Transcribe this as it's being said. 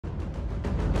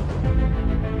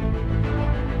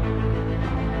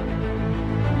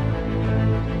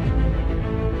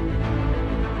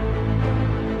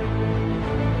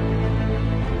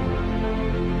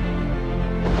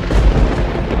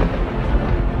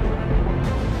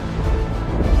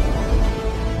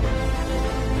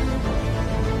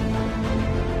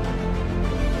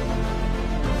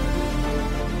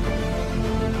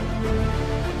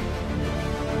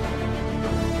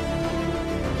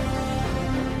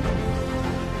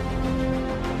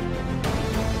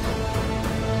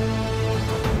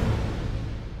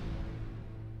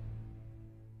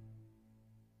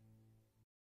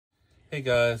Hey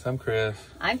guys, I'm Chris.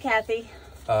 I'm Kathy.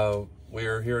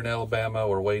 We're here in Alabama.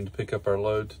 We're waiting to pick up our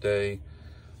load today.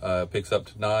 Picks up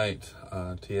tonight.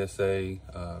 TSA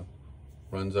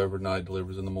runs overnight,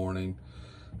 delivers in the morning.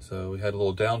 So we had a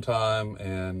little downtime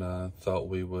and thought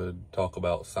we would talk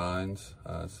about signs.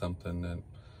 Something that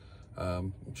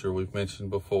I'm sure we've mentioned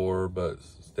before, but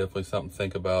it's definitely something to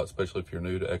think about, especially if you're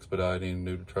new to expediting,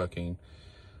 new to trucking.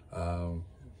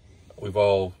 We've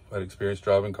all had experience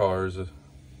driving cars.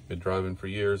 Been driving for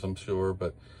years, I'm sure,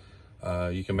 but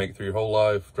you can make it through your whole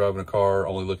life driving a car,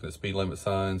 only looking at speed limit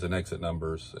signs and exit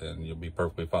numbers, and you'll be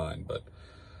perfectly fine. But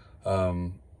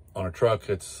on a truck,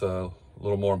 it's a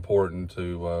little more important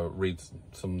to read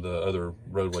some of the other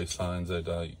roadway signs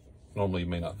that normally you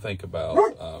may not think about.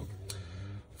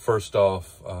 First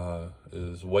off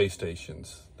is way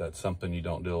stations. That's something you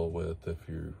don't deal with if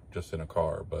you're just in a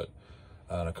car, but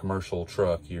on a commercial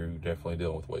truck, you're definitely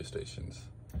dealing with way stations.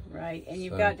 Right, and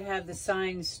you've got to have the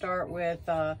signs start with,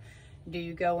 do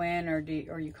you go in, or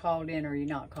are you called in, or are you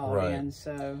not called in?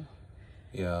 So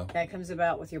yeah, that comes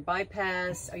about with your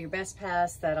bypass or your best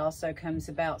pass. That also comes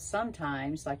about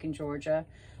sometimes, like in Georgia,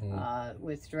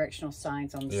 with directional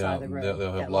signs on the side of the road.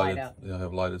 They'll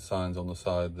have lighted signs on the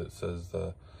side that says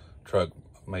the truck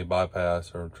may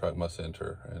bypass or truck must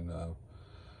enter. And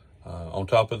on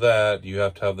top of that, you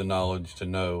have to have the knowledge to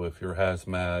know if you're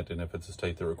hazmat and if it's a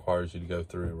state that requires you to go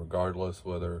through, regardless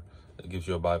whether it gives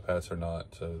you a bypass or not.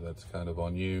 So that's kind of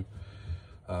on you.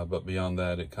 But beyond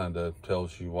that, it kind of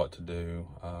tells you what to do.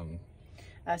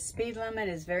 Speed limit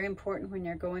is very important when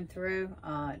you're going through.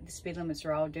 The speed limits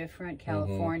are all different.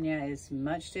 California is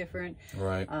much different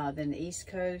than the East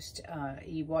Coast.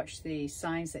 You watch the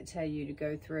signs that tell you to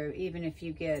go through. Even if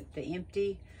you get the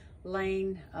empty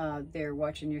lane, they're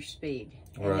watching your speed,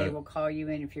 and they will call you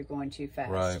in if you're going too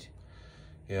fast.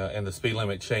 Yeah, and the speed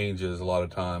limit changes a lot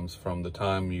of times from the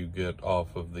time you get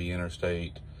off of the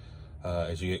interstate.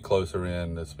 As you get closer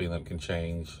in, the speed limit can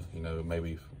change. You know,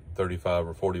 maybe 35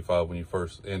 or 45 when you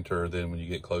first enter. Then when you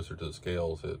get closer to the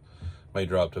scales, it may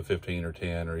drop to 15 or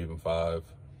 10 or even 5.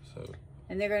 So.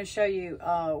 And they're going to show you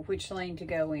which lane to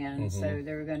go in. So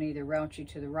they're going to either route you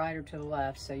to the right or to the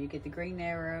left. So you get the green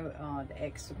arrow,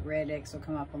 the red X will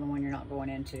come up on the one you're not going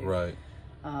into. Right.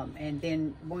 And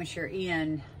then once you're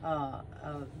in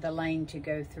the lane to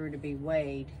go through to be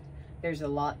weighed, there's a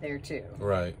lot there too.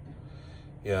 Right.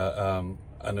 Yeah.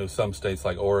 I know some states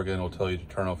like Oregon will tell you to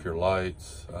turn off your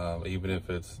lights. Even if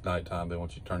it's nighttime, they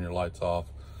want you to turn your lights off.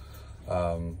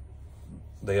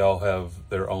 They all have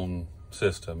their own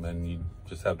system, and you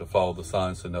just have to follow the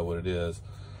signs to know what it is.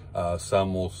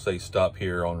 Some will say stop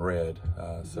here on red,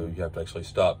 so you have to actually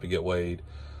stop to get weighed.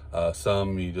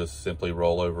 Some you just simply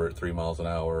roll over at 3 miles an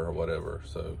hour or whatever.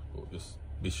 So just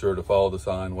be sure to follow the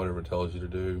sign, whatever it tells you to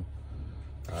do.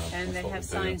 And they have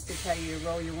signs to tell you to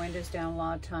roll your windows down a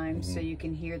lot of times so you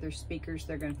can hear their speakers.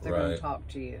 They're going to talk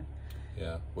to you.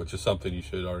 Yeah, which is something you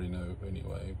should already know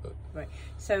anyway. But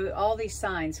so all these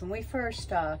signs, when we first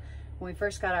got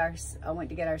our, I went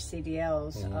to get our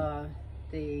CDLs,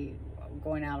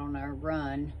 going out on our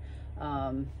run,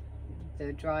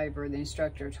 the driver, the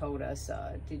instructor told us,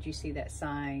 did you see that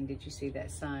sign? Did you see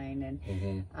that sign?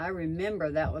 And I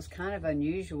remember that was kind of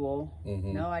unusual.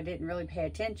 No, I didn't really pay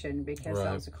attention because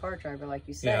I was a car driver, like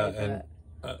you said. Yeah,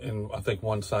 and I think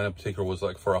one sign in particular was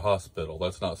like for a hospital.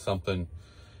 That's not something,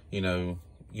 you know,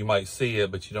 you might see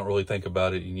it, but you don't really think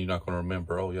about it, and you're not going to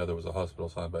remember, oh yeah, there was a hospital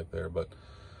sign back there. But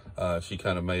she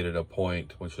kind of made it a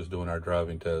point when she was doing our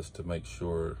driving test to make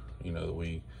sure, you know, that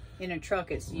we... In a truck,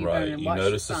 it's you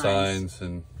notice the signs,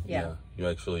 and you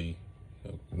actually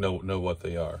know what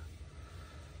they are.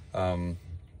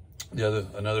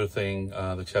 Another thing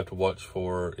that you have to watch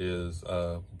for is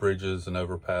bridges and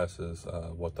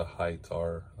overpasses, what the heights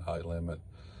are, the height limit.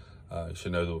 You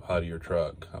should know the height of your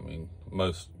truck. I mean,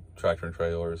 most tractor and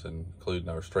trailers, including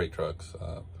our straight trucks,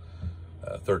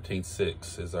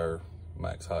 13.6 is our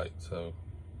max height. So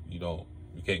you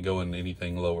can't go in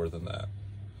anything lower than that.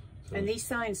 And these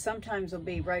signs sometimes will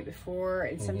be right before,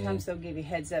 and sometimes they'll give you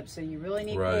heads up. So you really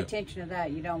need to pay attention to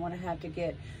that. You don't want to have to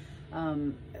get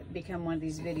become one of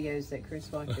these videos that Chris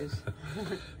watches.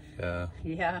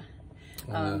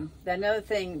 Another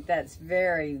thing that's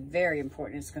very, very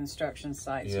important is construction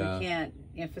sites. We can't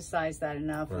emphasize that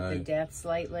enough with the deaths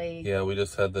lately. Yeah, we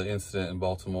just had the incident in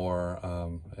Baltimore,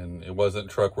 and it wasn't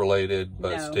truck related,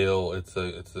 but still, it's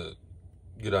a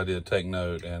good idea to take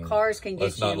note, and cars can get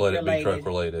let's not let it be truck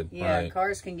related. Yeah,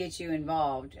 cars can get you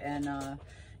involved, and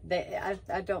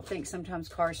I don't think sometimes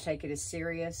cars take it as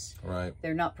serious.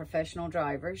 They're not professional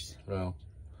drivers.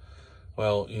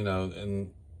 Well, you know,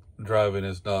 and driving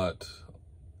is not,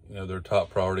 you know, their top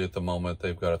priority at the moment.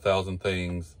 They've got 1,000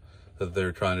 things that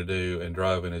they're trying to do, and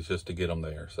driving is just to get them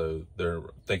there. So they're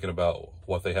thinking about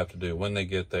what they have to do when they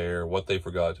get there, what they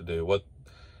forgot to do, what,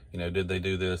 you know, did they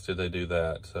do this, did they do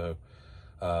that? So,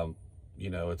 you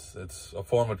know, it's a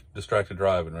form of distracted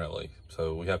driving, really.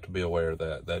 So we have to be aware of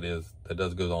that. That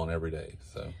does go on every day.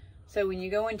 So when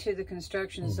you go into the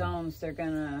construction zones, they're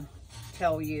gonna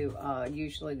tell you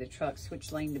usually the trucks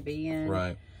which lane to be in.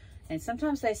 Right. And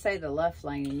sometimes they say the left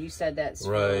lane, and you said that's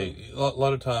right. A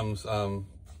lot of times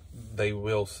they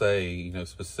will say, you know,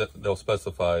 they'll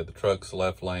specify the truck's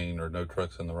left lane or no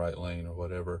trucks in the right lane or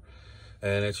whatever.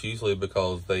 And it's usually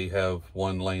because they have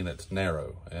one lane that's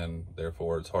narrow, and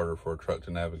therefore it's harder for a truck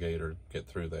to navigate or get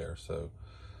through there. So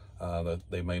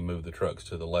they may move the trucks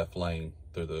to the left lane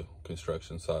through the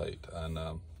construction site. And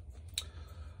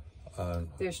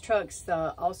there's trucks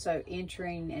also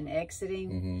entering and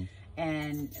exiting.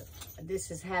 And this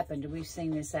has happened. We've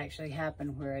seen this actually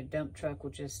happen, where a dump truck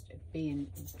will just be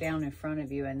down in front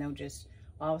of you, and they'll just,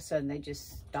 all of a sudden, they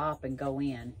just stop and go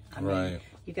in. I mean,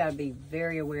 you got to be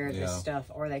very aware of this stuff,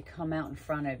 or they come out in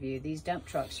front of you. These dump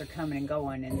trucks are coming and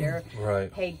going, and they're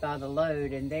paid by the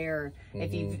load. And they're,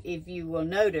 if you will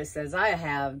notice, as I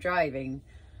have driving,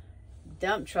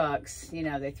 dump trucks, you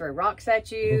know, they throw rocks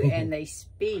at you and they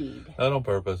speed. Not on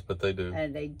purpose, but they do.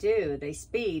 And they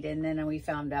speed. And then we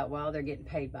found out, well, they're getting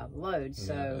paid by the load.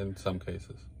 So in some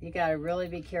cases, you got to really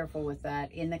be careful with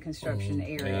that in the construction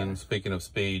area. And speaking of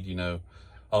speed, you know,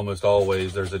 almost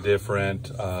always there's a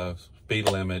different speed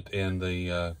limit in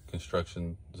the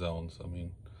construction zones. I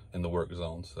mean, in the work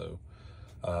zones. So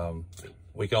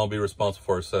we can all be responsible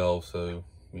for ourselves. So,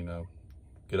 you know,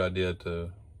 good idea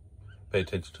to pay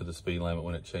attention to the speed limit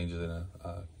when it changes in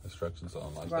a construction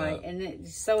zone like that. Right, and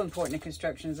it's so important in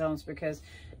construction zones because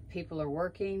people are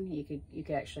working. You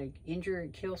could actually injure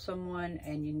and kill someone,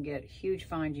 and you can get huge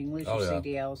fines. You can lose your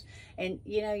CDLs, and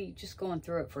you know, you're just going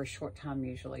through it for a short time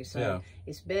usually. So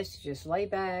it's best to just lay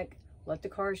back, let the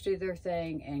cars do their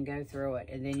thing, and go through it,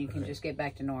 and then you can just get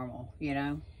back to normal. You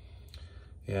know.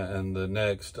 Yeah, and the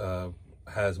next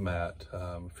hazmat.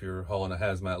 If you're hauling a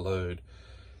hazmat load,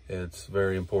 it's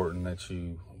very important that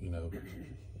you know,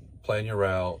 plan your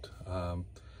route, and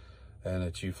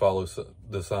that you follow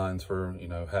the signs for, you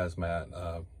know,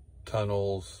 hazmat,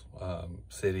 tunnels,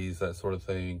 cities, that sort of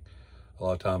thing. A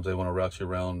lot of times they want to route you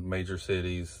around major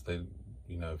cities. They,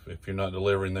 you know, if you're not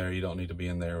delivering there, you don't need to be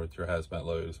in there with your hazmat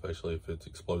load, especially if it's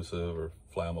explosive or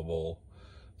flammable.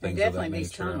 And definitely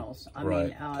these tunnels. I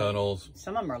mean, tunnels.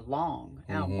 Some of them are long,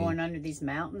 out going under these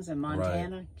mountains in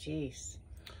Montana. Jeez.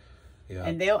 Yeah.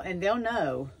 And they'll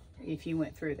know if you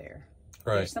went through there.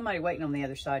 Right. There's somebody waiting on the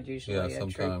other side usually. A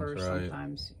trooper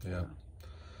sometimes. Yeah.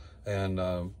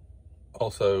 And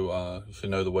also you should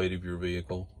know the weight of your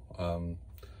vehicle.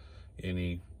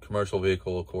 Any commercial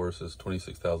vehicle, of course, is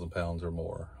 26,000 pounds or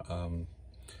more.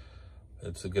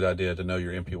 It's a good idea to know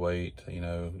your empty weight. You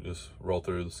know, just roll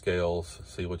through the scales,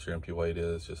 see what your empty weight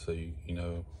is, just so you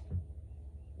know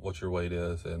what your weight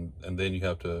is, and then you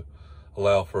have to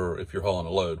allow for, if you're hauling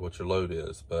a load, what your load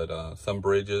is. But some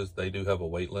bridges, they do have a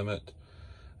weight limit,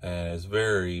 and it's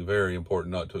very, very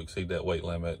important not to exceed that weight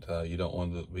limit. You don't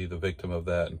want to be the victim of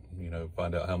that, and, you know,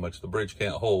 find out how much the bridge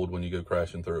can't hold when you go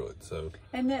crashing through it. So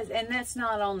and that's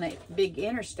not on the big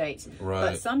interstates,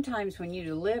 but sometimes when you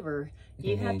deliver,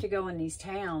 you have to go in these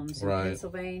towns in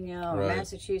Pennsylvania or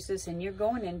Massachusetts, and you're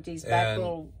going into these back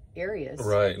little areas.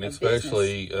 Right, and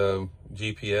especially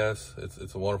GPS,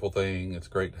 it's a wonderful thing. It's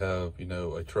great to have, you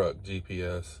know, a truck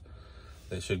GPS.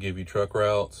 They should give you truck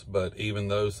routes, but even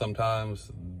those, sometimes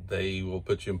they will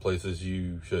put you in places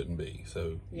you shouldn't be.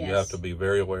 So you have to be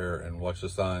very aware and watch the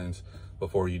signs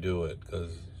before you do it.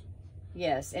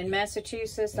 Yes, in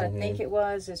Massachusetts, I think it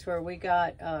was, is where we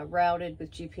got routed with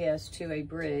GPS to a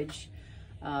bridge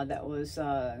that was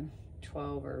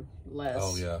 12 or less.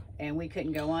 Oh, yeah. And we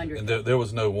couldn't go under. And there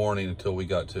was no warning until we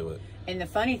got to it. And the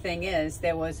funny thing is,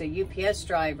 there was a UPS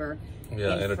driver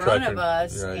in front of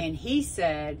us, and he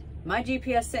said, my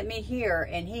GPS sent me here,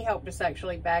 and he helped us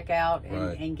actually back out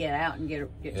and get out and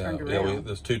get turned around. Yeah,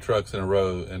 there's two trucks in a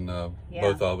row, and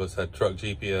both of us had truck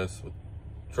GPS with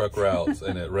truck routes,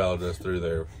 and it routed us through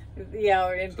there. Yeah,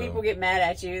 and people get mad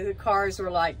at you. The cars were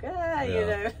like, you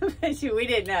know, we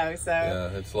didn't know.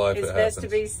 So it's life. It's best to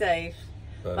be safe.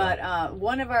 But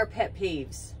one of our pet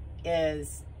peeves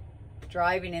is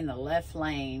driving in the left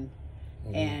lane,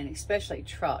 and especially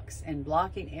trucks, and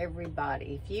blocking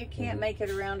everybody. If you can't make it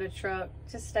around a truck,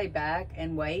 just stay back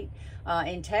and wait.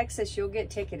 In Texas, you'll get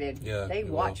ticketed. They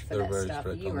watch for that stuff.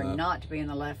 You are not to be in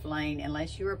the left lane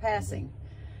unless you are passing.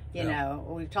 You know,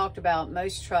 we've talked about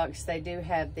most trucks, they do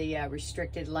have the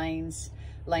restricted lanes,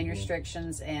 lane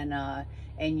restrictions, and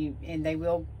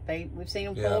we've seen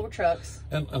them pull over trucks.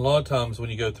 And a lot of times when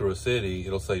you go through a city,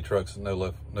 it'll say trucks,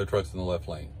 no trucks in the left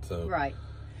lane. So right.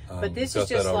 But this is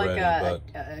just like a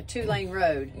 2-lane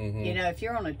road. You know, if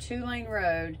you're on a 2-lane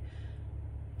road,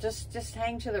 just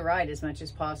hang to the right as much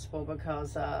as possible,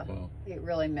 because it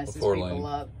really messes people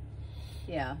up.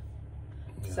 Yeah.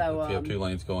 So if you have 2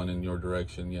 lanes going in your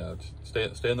direction, stay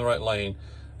in the right lane,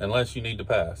 unless you need to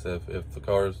pass. If the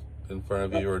car's in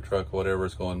front of you or a truck or whatever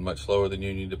is going much slower than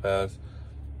you need to pass,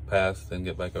 then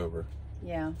get back over.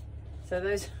 Yeah. So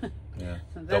those.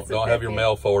 Don't have your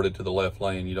mail forwarded to the left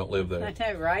lane. You don't live there. I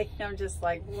know, right? I'm just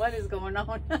like, what is going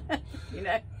on? You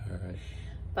know. All right.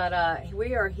 But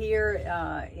we are here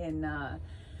in,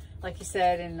 like you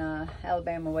said, in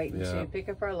Alabama, waiting to pick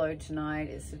up our load tonight.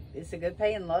 It's a good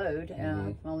paying load.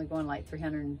 Only going like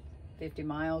 350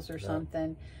 miles or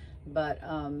something. But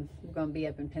we're going to be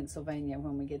up in Pennsylvania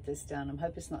when we get this done. I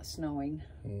hope it's not snowing.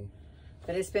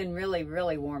 But it's been really,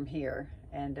 really warm here.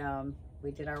 And we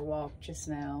did our walk just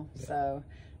now. So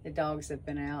the dogs have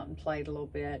been out and played a little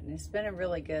bit. And it's been a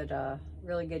really good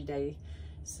day.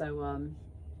 So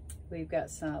we've got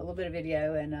a little bit of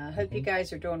video. And I hope you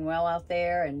guys are doing well out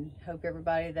there. And hope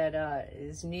everybody that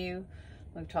is new.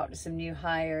 We've talked to some new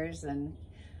hires. And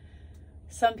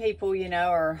some people, you know,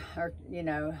 are you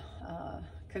know,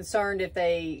 concerned if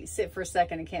they sit for a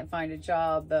second and can't find a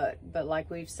job, but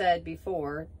like we've said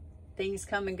before, things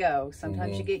come and go.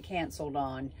 Sometimes you get canceled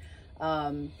on,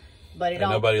 but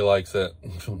nobody likes it.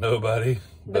 Nobody.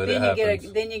 But then you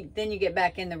get then you get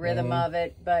back in the rhythm of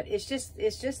it. But it's just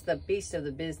the beast of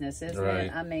the business, isn't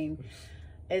it? I mean,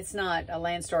 it's not a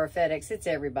Landstar or FedEx. It's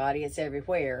everybody. It's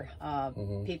everywhere.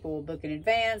 People will book in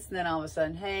advance, and then all of a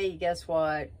sudden, hey, guess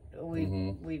what?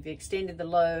 We've extended the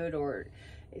load, or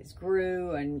it's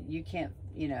grew and you can't,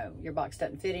 you know, your box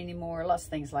doesn't fit anymore, lots of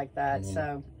things like that.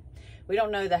 So we don't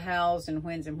know the hows and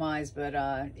whens and whys, but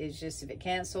it's just, if it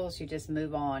cancels, you just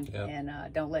move on and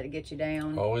don't let it get you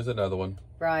down. Always another one.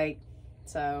 Right.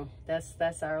 So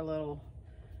that's our little,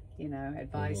 you know,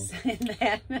 advice in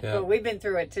that. But we've been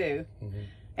through it too.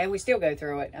 And we still go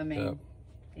through it. I mean,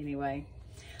 anyway,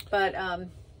 but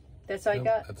that's all you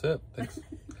got. That's it. Thanks.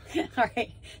 All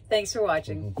right. Thanks for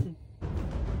watching.